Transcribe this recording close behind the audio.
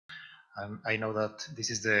And I know that this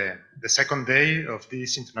is the second day of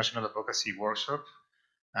this international advocacy workshop,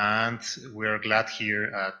 and we are glad here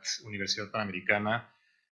at Universidad Panamericana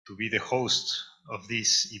to be the host of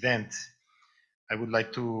this event. I would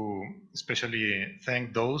like to especially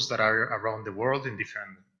thank those that are around the world in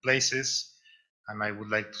different places, and I would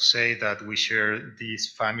like to say that we share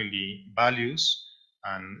these family values,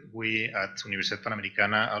 and we at Universidad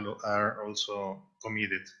Panamericana are also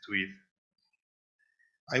committed to it.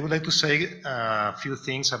 I would like to say a few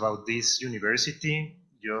things about this university,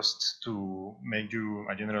 just to make you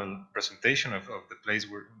a general presentation of the place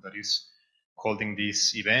that is holding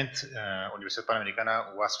this event. Universidad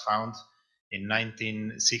Panamericana was founded in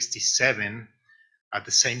 1967. At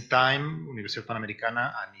the same time, Universidad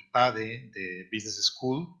Panamericana and IPADE, the business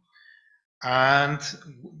school. And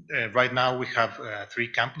right now we have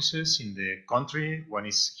three campuses in the country. One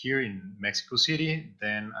is here in Mexico City,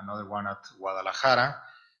 then another one at Guadalajara,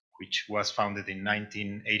 which was founded in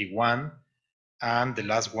 1981, and the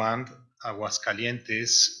last one,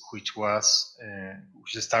 Aguascalientes, which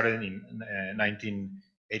started in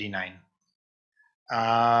 1989.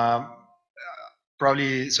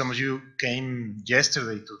 Probably some of you came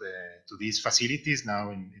yesterday to these facilities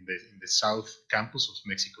now in the South Campus of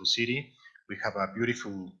Mexico City. We have a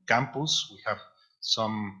beautiful campus. We have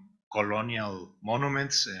some colonial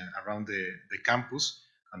monuments around the campus,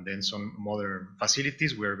 and then some modern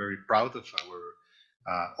facilities. We're very proud of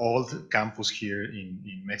our old campus here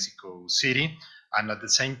in Mexico City. And at the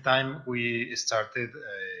same time, we started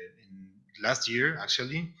in last year,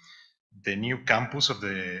 actually, the new campus of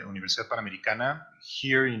the Universidad Panamericana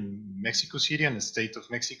here in Mexico City and the state of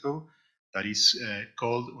Mexico, that is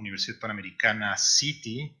called Universidad Panamericana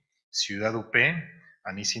City, Ciudad UP,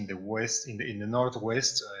 and is in the west, in the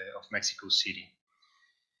northwest of Mexico City.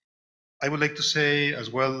 I would like to say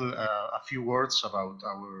as well a few words about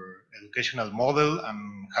our educational model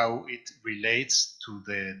and how it relates to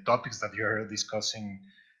the topics that you are discussing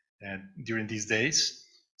during these days.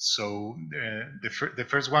 So the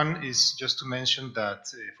first one is just to mention that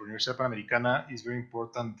for Universidad Panamericana is very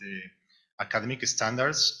important the academic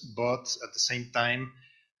standards, but at the same time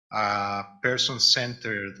a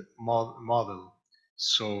person-centered model.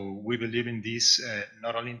 So we believe in this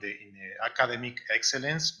not only in the academic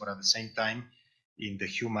excellence, but at the same time in the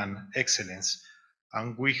human excellence.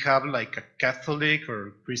 And we have like a Catholic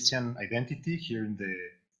or Christian identity here in the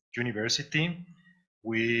university.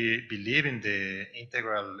 We believe in the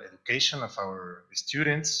integral education of our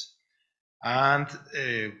students, and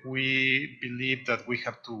we believe that we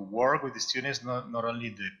have to work with the students not only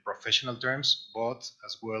in the professional terms, but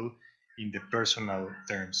as well in the personal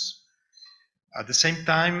terms. At the same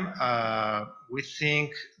time, we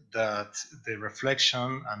think that the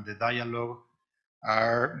reflection and the dialogue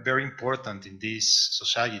are very important in this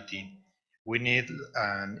society. We need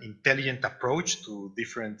an intelligent approach to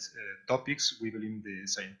different topics. We believe in the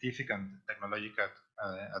scientific and technological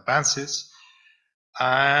advances.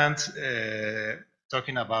 And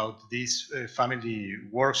talking about this family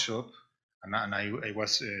workshop, and I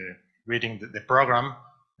was reading the program.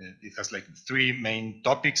 It has like three main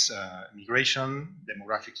topics: migration,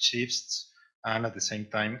 demographic shifts, and at the same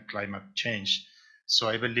time, climate change. So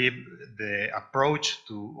I believe the approach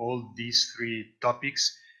to all these three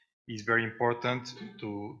topics is very important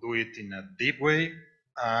to do it in a deep way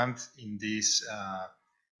and in this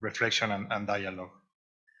reflection and dialogue.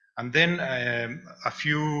 And then a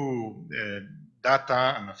few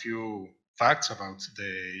data and a few facts about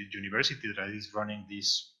the university that is running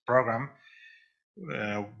this program.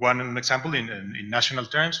 One example in national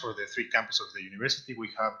terms for the three campuses of the university, we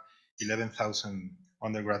have 11,000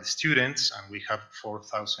 undergrad students and we have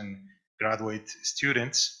 4,000 graduate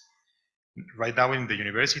students. Right now in the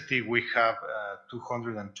university, we have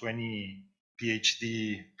 220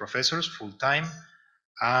 PhD professors full-time,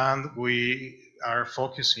 and we are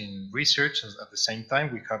focusing research at the same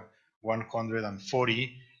time. We have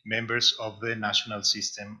 140 members of the national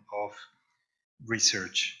system of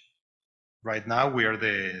research. Right now, we are in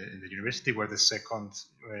the university, we're the second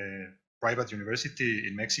private university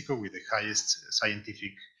in Mexico with the highest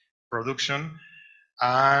scientific production.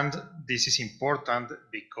 And this is important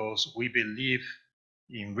because we believe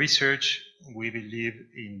in research, we believe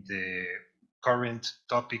in the current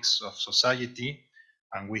topics of society,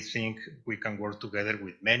 and we think we can work together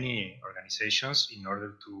with many organizations in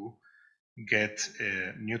order to get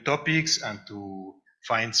new topics and to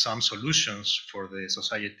find some solutions for the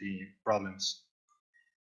society problems.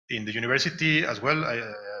 In the university as well,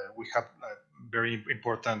 we have a very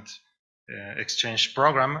important exchange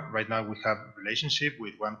program. Right now we have a relationship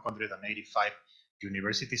with 185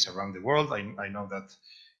 universities around the world. I know that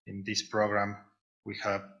In this program, we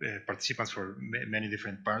have participants from many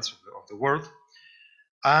different parts of the world.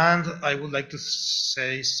 And I would like to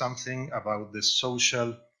say something about the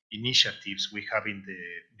social initiatives we have in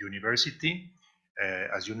the university.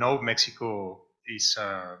 As you know, Mexico is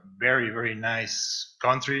a very, very nice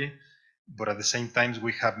country, but at the same time,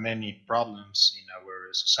 we have many problems in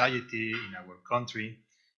our society, in our country.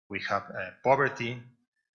 We have poverty,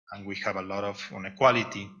 and we have a lot of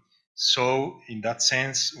inequality. So, in that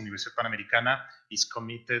sense, Universidad Panamericana is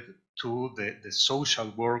committed to the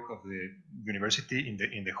social work of the university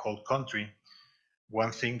in the whole country.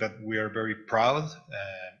 One thing that we are very proud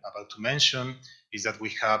about to mention is that we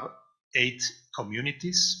have 8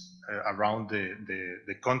 communities around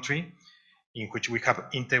the country in which we have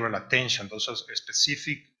integral attention. Those are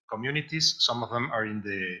specific communities. Some of them are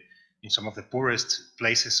in some of the poorest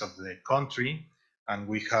places of the country, and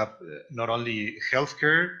we have not only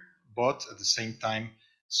healthcare, but at the same time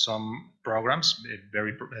some programs,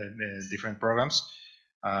 very different programs,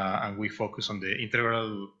 and we focus on the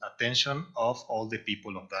integral attention of all the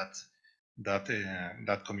people of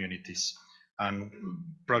that communities. And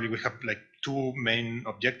probably we have like 2 main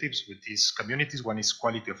objectives with these communities. One is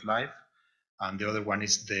quality of life, and the other one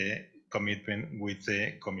is the commitment with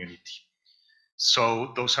the community.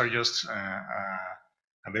 So those are just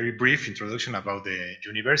a very brief introduction about the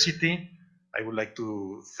university. I would like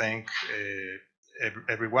to thank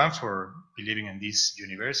everyone for believing in this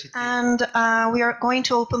university. And we are going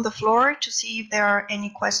to open the floor to see if there are any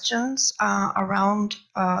questions around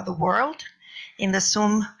the world in the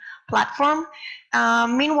Zoom platform.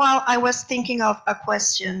 Meanwhile, I was thinking of a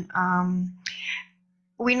question.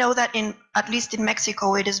 We know that at least in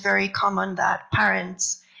Mexico, it is very common that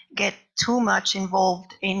parents get too much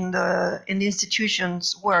involved in the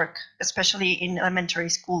institution's work, especially in elementary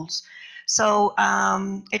schools. So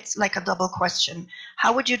it's like a double question.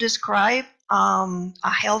 How would you describe a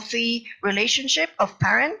healthy relationship of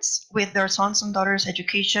parents with their sons and daughters'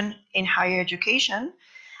 education in higher education?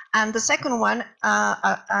 And the second one,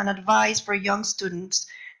 an advice for young students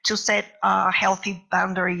to set healthy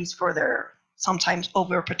boundaries for their sometimes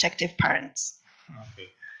overprotective parents. Okay.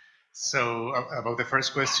 So about the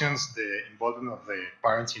first questions, the involvement of the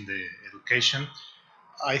parents in the education,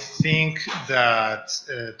 I think that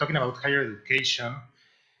talking about higher education,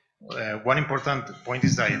 one important point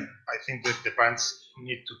is that I think that the parents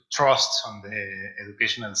need to trust on the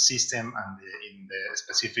educational system and in the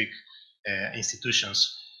specific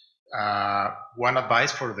institutions. One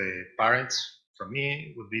advice for the parents from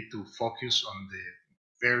me would be to focus on the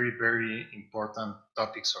very, very important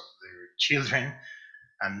topics of their children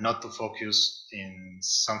and not to focus in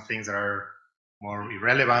some things that are more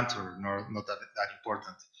irrelevant or not that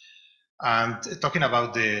important. And talking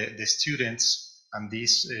about the students and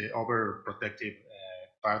this overprotective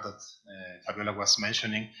part that Fabiola was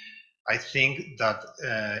mentioning, I think that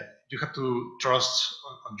you have to trust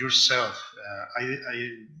on yourself.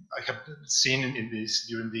 I have seen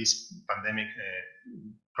during this pandemic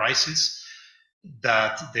crisis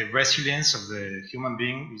that the resilience of the human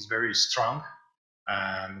being is very strong,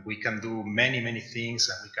 and we can do many things,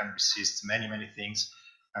 and we can resist many things.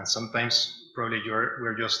 And sometimes probably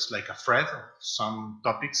we're just like afraid of some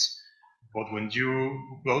topics, but when you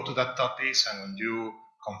go to that topics and when you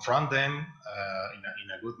confront them in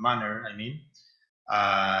a good manner, I mean,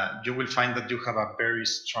 you will find that you have a very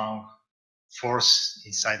strong force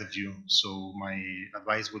inside of you. So my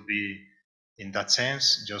advice would be in that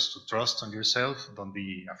sense, just to trust on yourself, don't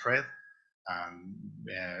be afraid, and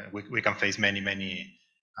we can face many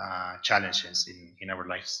challenges in our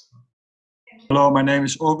lives. Hello, my name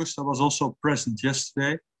is August. I was also present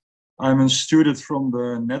yesterday. I'm a student from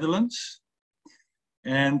the Netherlands.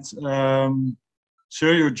 And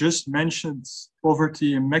sir, you just mentioned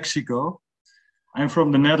poverty in Mexico. I'm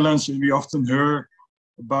from the Netherlands, and we often hear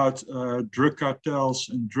about drug cartels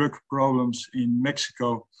and drug problems in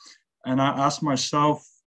Mexico. And I ask myself,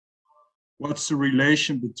 what's the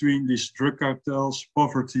relation between these drug cartels,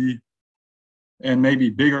 poverty, and maybe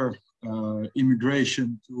bigger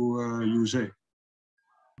immigration to USA?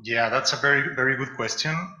 Yeah, that's a very good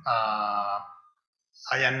question.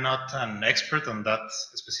 I am not an expert on that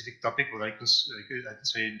specific topic, but I could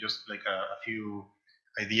say just like a few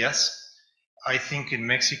ideas. I think in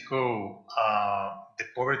Mexico, the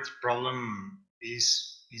poverty problem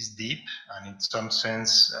is deep, and in some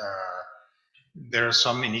sense, there are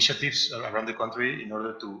some initiatives around the country in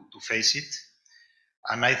order to face it.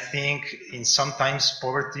 And I think in sometimes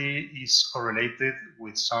poverty is correlated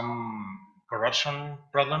with some corruption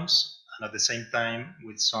problems, and at the same time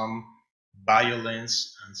with some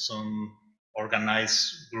violence and some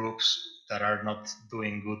organized groups that are not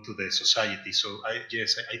doing good to the society. So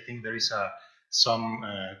yes, I think there is some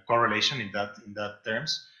correlation in that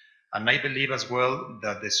terms, and I believe as well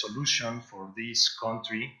that the solution for this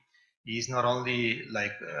country is not only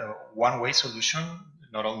like one-way solution,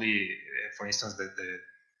 not only, for instance,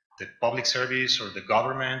 the public service or the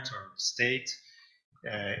government or state.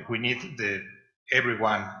 We need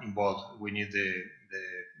everyone involved. We need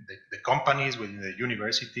the companies, we need the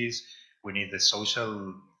universities, we need the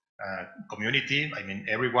social community. I mean,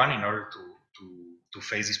 everyone in order to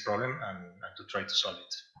face this problem and to try to solve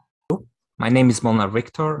it. My name is Molnar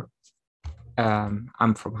Viktor.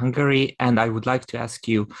 I'm from Hungary, and I would like to ask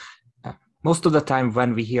you, most of the time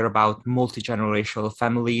when we hear about multi-generational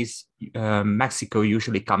families, Mexico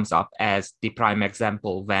usually comes up as the prime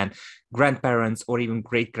example when grandparents or even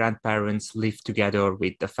great-grandparents live together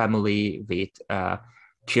with the family, with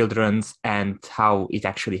children, and how it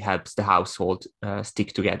actually helps the household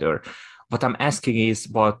stick together. What I'm asking is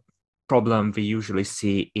what problem we usually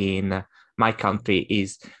see in my country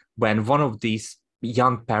is when one of these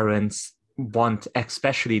young parents want,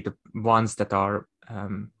 especially the ones that are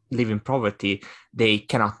live in poverty, they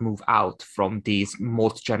cannot move out from these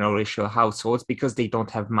multi-generational households because they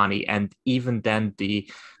don't have money. And even then,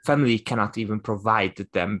 the family cannot even provide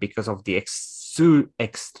them because of the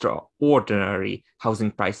extraordinary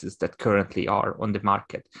housing prices that currently are on the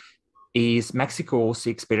market. Is Mexico also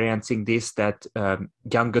experiencing this, that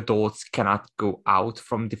young adults cannot go out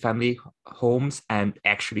from the family homes and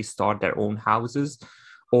actually start their own houses?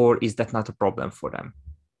 Or is that not a problem for them?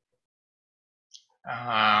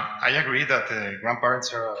 I agree that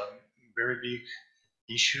grandparents are a very big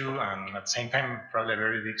issue, and at the same time, probably a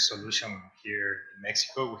very big solution here in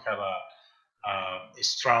Mexico. We have a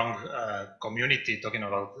strong community talking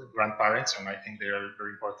about grandparents, and I think they are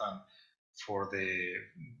very important for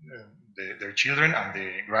their children and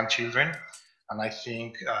the grandchildren. And I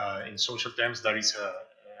think in social terms, that is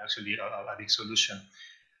actually a big solution.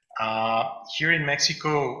 Here in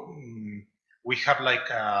Mexico, we have like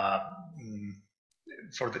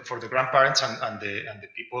for the grandparents and the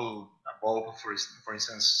people above, for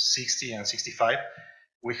instance, 60 and 65,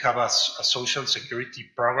 we have a social security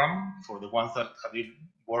program for the ones that have been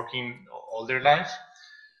working all their life,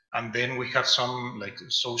 and then we have some like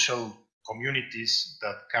social communities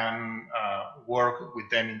that can work with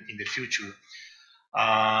them in the future.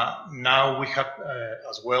 Now we have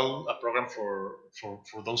as well a program for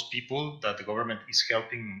those people that the government is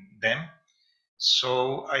helping them.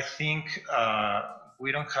 So I think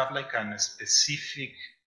we don't have like a specific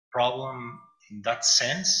problem in that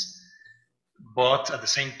sense, but at the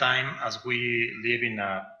same time, as we live in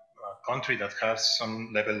a country that has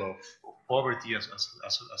some level of poverty, as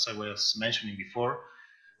I was mentioning before,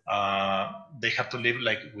 they have to live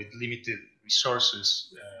like with limited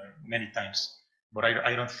resources many times. But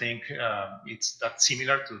I don't think it's that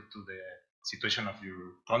similar to the situation of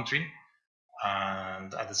your country.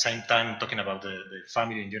 And at the same time, talking about the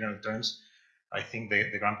family in general terms, I think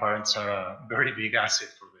the grandparents are a very big asset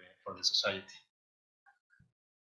for the society.